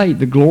course, await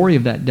the glory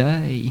of that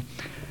day.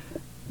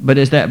 But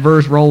as that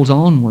verse rolls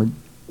onward,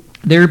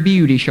 their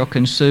beauty shall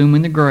consume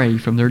in the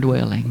grave from their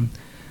dwelling.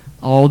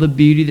 All the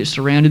beauty that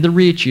surrounded the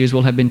riches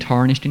will have been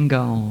tarnished and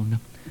gone.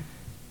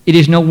 It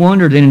is no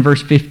wonder that in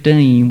verse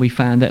 15 we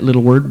find that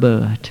little word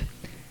but.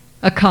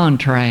 A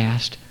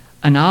contrast,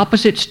 an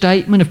opposite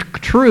statement of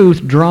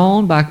truth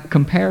drawn by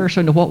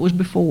comparison to what was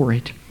before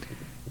it.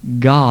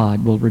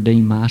 God will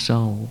redeem my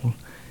soul.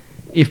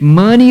 If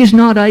money is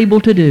not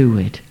able to do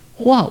it,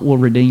 what will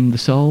redeem the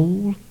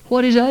soul?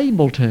 What is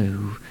able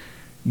to?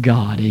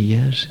 God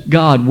is.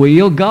 God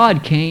will.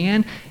 God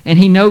can. And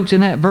he notes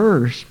in that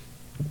verse,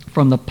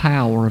 from the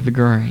power of the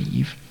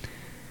grave.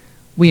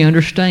 We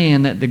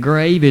understand that the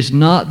grave is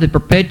not the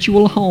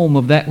perpetual home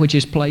of that which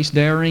is placed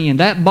therein.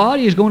 That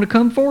body is going to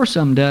come forth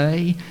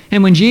someday.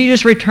 And when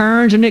Jesus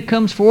returns and it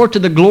comes forth to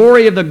the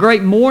glory of the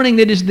great morning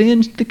that is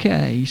then the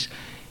case,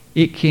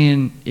 it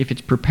can, if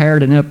it's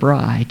prepared and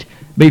upright,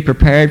 be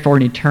prepared for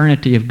an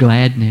eternity of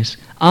gladness,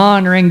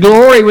 honor, and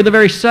glory with the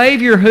very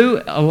Savior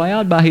who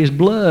allowed by His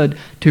blood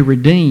to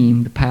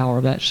redeem the power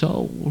of that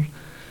soul.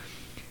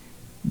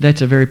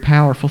 That's a very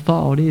powerful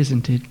thought,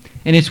 isn't it?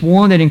 And it's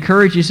one that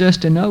encourages us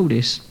to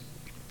notice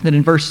that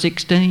in verse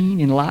 16,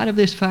 in light of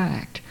this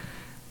fact,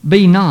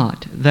 be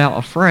not thou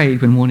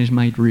afraid when one is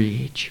made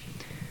rich.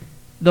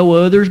 Though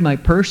others may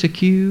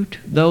persecute,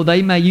 though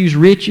they may use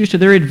riches to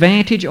their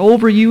advantage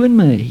over you and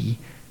me,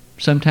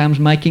 sometimes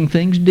making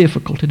things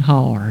difficult and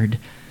hard,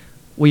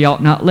 we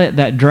ought not let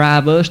that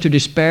drive us to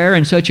despair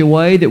in such a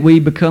way that we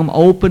become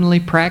openly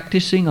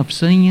practicing of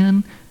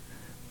sin.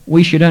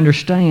 We should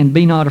understand,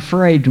 be not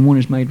afraid when one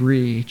is made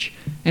rich.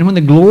 And when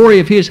the glory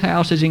of his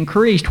house is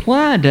increased,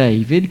 why,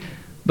 David?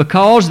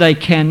 Because they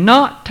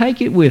cannot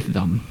take it with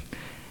them.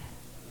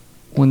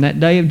 When that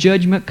day of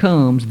judgment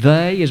comes,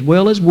 they, as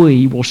well as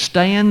we, will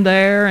stand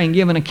there and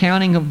give an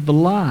accounting of the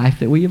life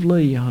that we have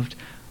lived.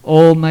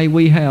 Oh, may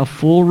we have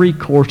full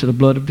recourse to the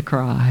blood of the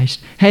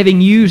Christ, having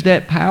used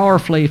that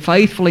powerfully,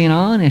 faithfully, and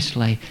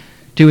honestly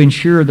to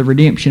ensure the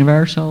redemption of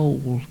our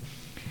soul.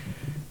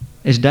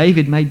 As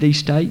David made these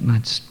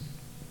statements,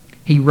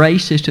 he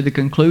races to the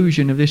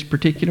conclusion of this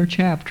particular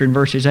chapter in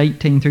verses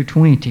 18 through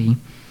 20.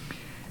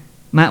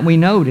 Might we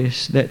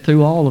notice that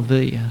through all of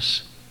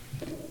this,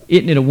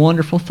 isn't it a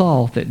wonderful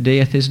thought that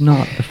death is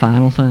not the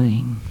final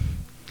thing?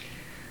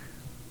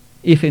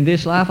 If in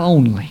this life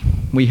only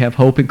we have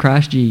hope in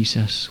Christ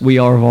Jesus, we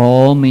are of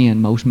all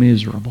men most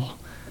miserable.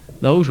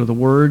 Those were the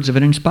words of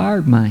an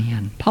inspired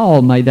man.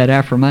 Paul made that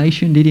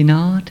affirmation, did he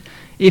not?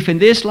 If in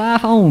this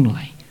life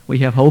only we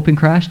have hope in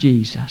Christ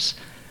Jesus,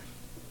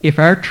 if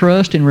our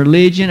trust in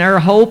religion, our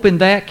hope in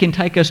that can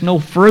take us no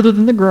further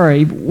than the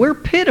grave, we're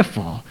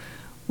pitiful.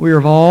 We're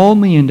of all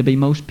men to be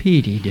most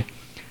pitied.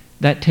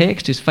 That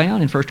text is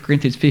found in 1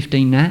 Corinthians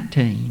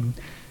 15:19.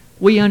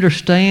 We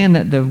understand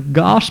that the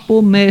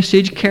gospel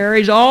message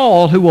carries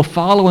all who will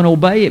follow and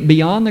obey it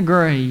beyond the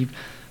grave.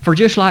 For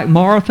just like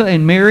Martha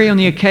and Mary on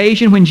the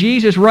occasion when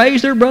Jesus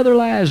raised their brother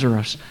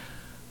Lazarus,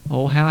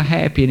 oh, how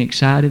happy and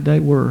excited they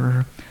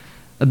were.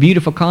 A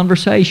beautiful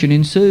conversation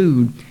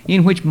ensued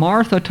in which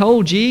Martha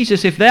told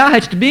Jesus, if thou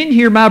hadst been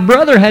here, my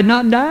brother had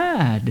not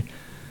died.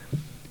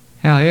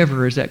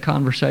 However, as that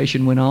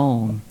conversation went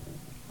on,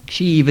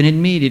 she even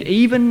admitted,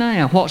 even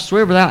now,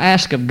 whatsoever thou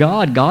ask of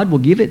God, God will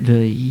give it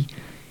thee.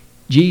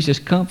 Jesus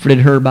comforted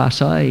her by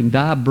saying,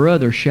 thy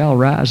brother shall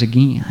rise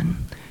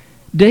again.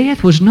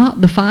 Death was not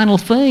the final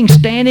thing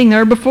standing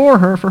there before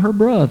her for her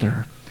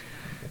brother.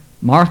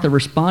 Martha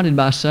responded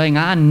by saying,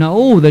 I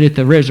know that at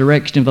the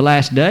resurrection of the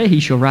last day he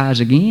shall rise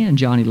again,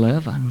 John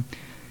 11.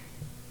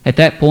 At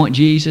that point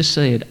Jesus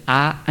said,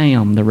 I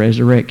am the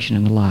resurrection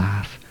and the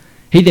life.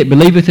 He that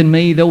believeth in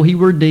me, though he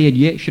were dead,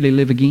 yet shall he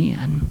live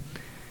again.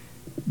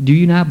 Do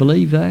you not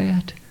believe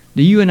that?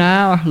 Do you and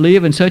I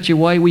live in such a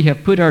way we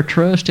have put our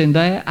trust in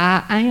that?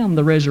 I am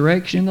the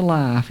resurrection and the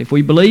life. If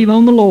we believe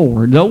on the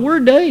Lord, though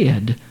we're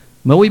dead,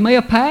 though we may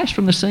have passed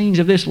from the scenes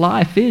of this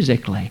life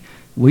physically,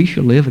 we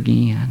shall live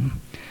again.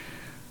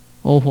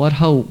 Oh, what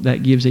hope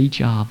that gives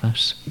each of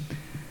us.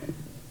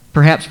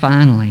 Perhaps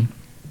finally,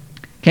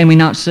 can we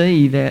not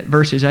see that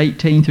verses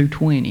 18 through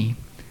 20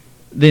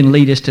 then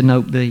lead us to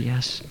note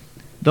this?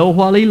 Though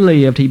while he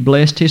lived he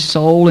blessed his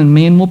soul, and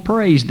men will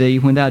praise thee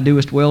when thou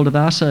doest well to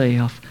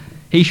thyself.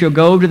 He shall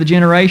go to the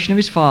generation of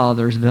his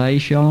fathers, they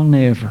shall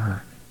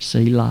never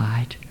see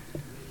light.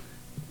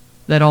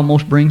 That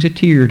almost brings a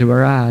tear to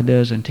our eye,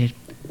 doesn't it?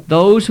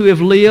 Those who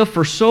have lived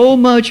for so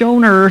much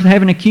on earth,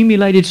 having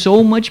accumulated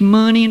so much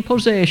money and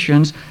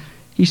possessions,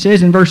 he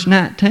says in verse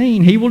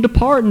 19, he will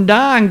depart and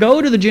die and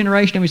go to the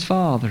generation of his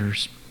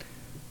fathers,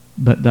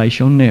 but they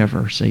shall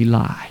never see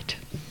light.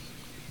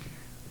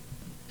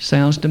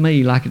 Sounds to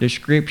me like a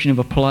description of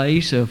a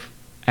place of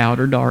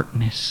outer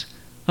darkness,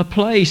 a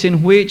place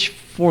in which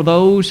for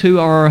those who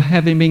are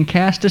having been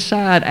cast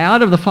aside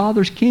out of the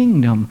Father's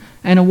kingdom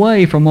and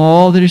away from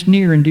all that is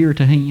near and dear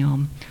to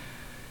him.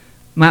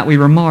 Might we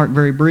remark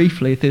very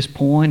briefly at this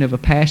point of a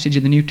passage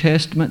in the New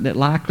Testament that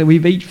likely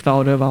we've each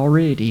thought of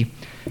already.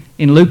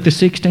 In Luke the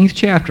 16th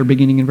chapter,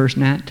 beginning in verse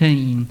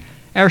 19,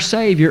 our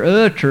Savior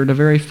uttered a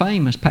very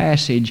famous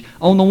passage.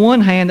 On the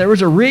one hand, there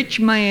was a rich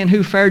man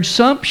who fared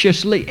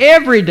sumptuously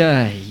every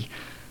day.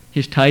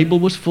 His table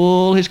was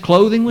full, his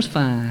clothing was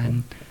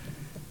fine.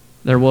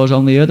 There was,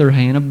 on the other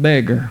hand, a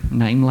beggar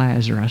named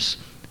Lazarus,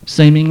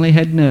 seemingly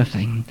had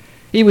nothing.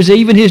 It was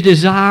even his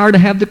desire to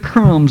have the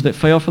crumbs that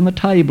fell from the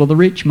table of the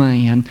rich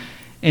man.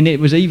 And it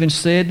was even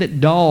said that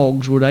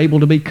dogs were able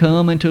to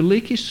become and to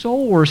lick his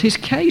sores. His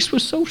case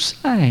was so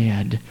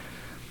sad.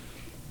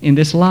 In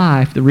this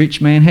life, the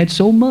rich man had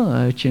so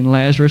much and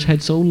Lazarus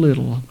had so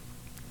little.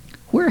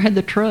 Where had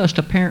the trust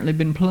apparently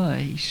been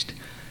placed?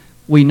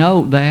 We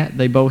note that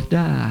they both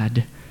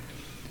died.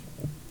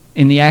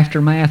 In the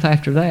aftermath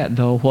after that,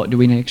 though, what do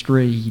we next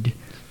read?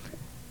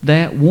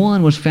 That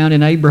one was found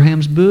in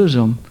Abraham's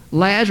bosom.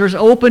 Lazarus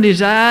opened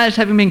his eyes,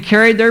 having been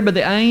carried there by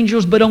the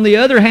angels, but on the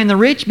other hand, the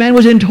rich man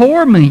was in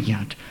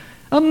torment,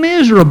 a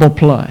miserable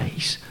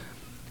place.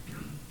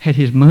 Had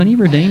his money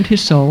redeemed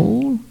his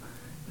soul?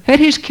 Had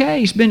his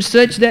case been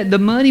such that the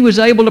money was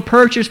able to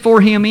purchase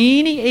for him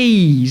any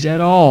ease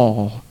at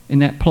all in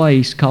that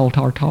place called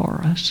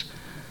Tartarus?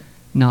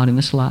 Not in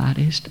the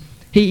slightest.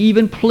 He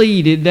even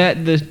pleaded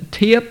that the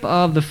tip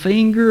of the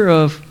finger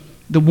of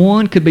the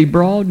one could be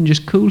broad and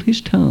just cool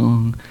his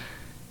tongue,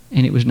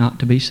 and it was not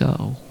to be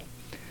so.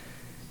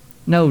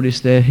 Notice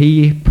that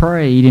he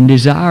prayed and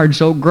desired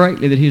so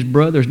greatly that his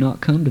brothers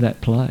not come to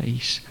that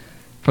place.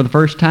 For the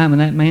first time in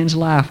that man's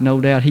life, no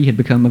doubt he had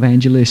become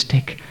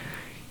evangelistic.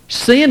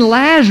 Send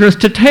Lazarus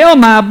to tell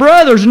my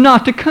brothers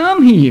not to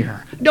come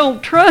here.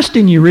 Don't trust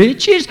in your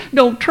riches.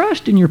 Don't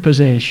trust in your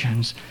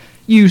possessions.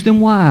 Use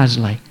them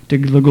wisely to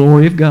the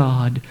glory of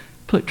God.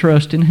 Put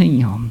trust in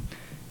him.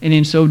 And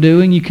in so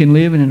doing, you can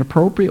live in an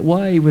appropriate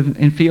way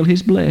and feel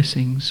his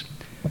blessings.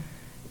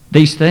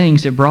 These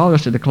things have brought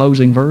us to the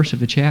closing verse of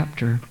the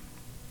chapter.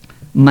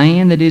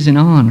 Man that is in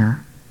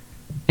honor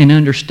and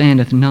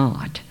understandeth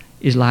not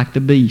is like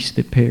the beasts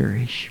that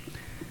perish.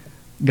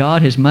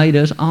 God has made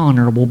us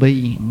honorable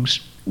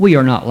beings. We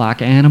are not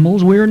like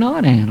animals. We are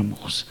not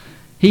animals.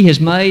 He has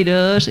made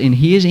us in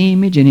his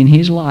image and in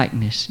his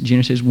likeness,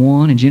 Genesis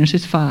 1 and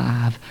Genesis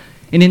 5.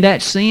 And in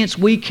that sense,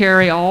 we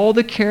carry all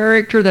the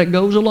character that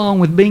goes along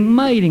with being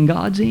made in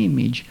God's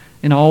image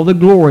and all the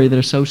glory that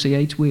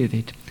associates with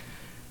it.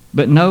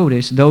 But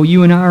notice, though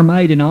you and I are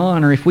made in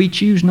honor, if we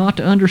choose not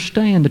to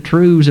understand the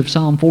truths of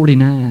Psalm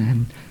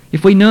 49,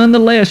 if we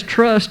nonetheless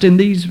trust in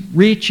these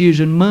riches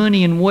and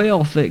money and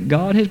wealth that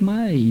God has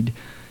made,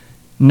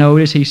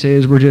 notice he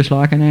says we're just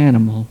like an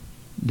animal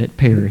that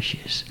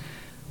perishes.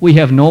 We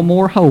have no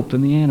more hope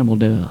than the animal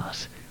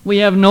does. We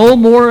have no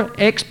more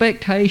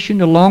expectation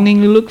to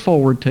longingly look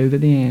forward to than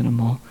the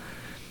animal.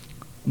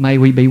 May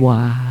we be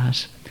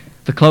wise.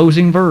 The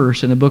closing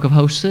verse in the book of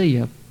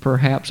Hosea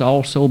perhaps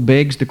also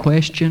begs the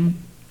question,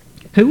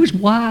 who is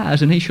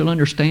wise and he shall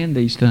understand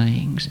these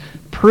things?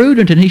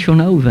 Prudent and he shall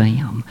know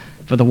them.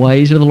 For the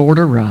ways of the Lord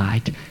are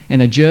right,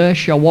 and the just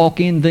shall walk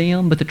in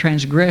them, but the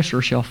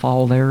transgressor shall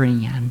fall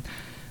therein.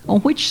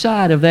 On which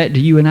side of that do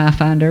you and I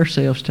find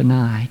ourselves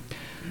tonight?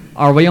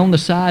 Are we on the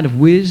side of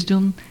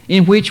wisdom,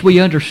 in which we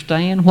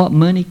understand what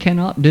money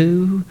cannot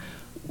do?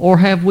 Or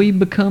have we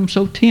become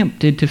so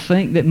tempted to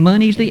think that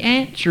money is the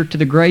answer to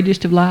the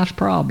greatest of life's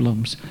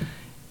problems?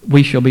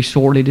 We shall be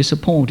sorely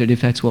disappointed if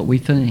that's what we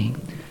think.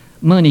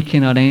 Money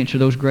cannot answer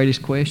those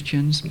greatest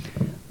questions.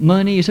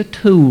 Money is a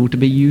tool to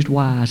be used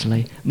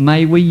wisely.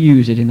 May we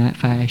use it in that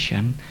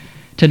fashion.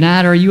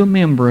 Tonight, are you a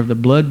member of the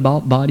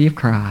blood-bought body of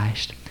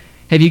Christ?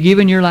 Have you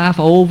given your life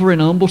over in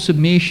humble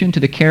submission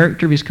to the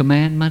character of his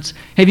commandments?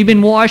 Have you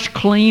been washed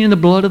clean in the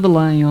blood of the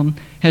Lamb?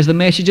 Has the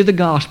message of the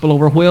gospel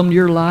overwhelmed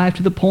your life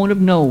to the point of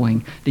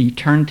knowing the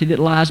eternity that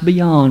lies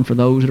beyond for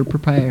those that are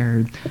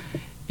prepared?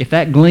 If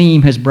that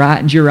gleam has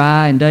brightened your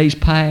eye in days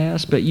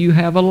past, but you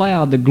have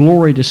allowed the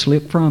glory to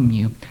slip from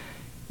you,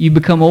 you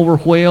become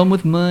overwhelmed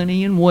with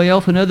money and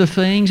wealth and other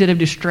things that have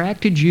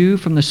distracted you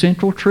from the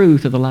central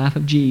truth of the life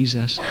of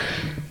Jesus.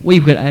 We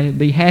would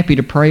be happy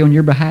to pray on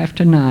your behalf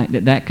tonight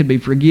that that could be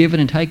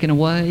forgiven and taken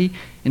away,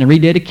 and a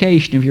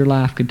rededication of your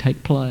life could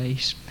take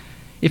place.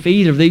 If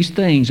either of these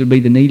things would be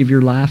the need of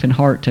your life and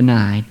heart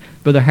tonight,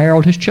 Brother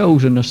Harold has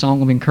chosen a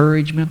song of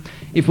encouragement.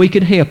 If we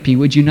could help you,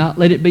 would you not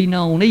let it be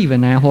known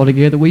even now while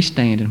together we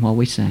stand and while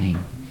we sing?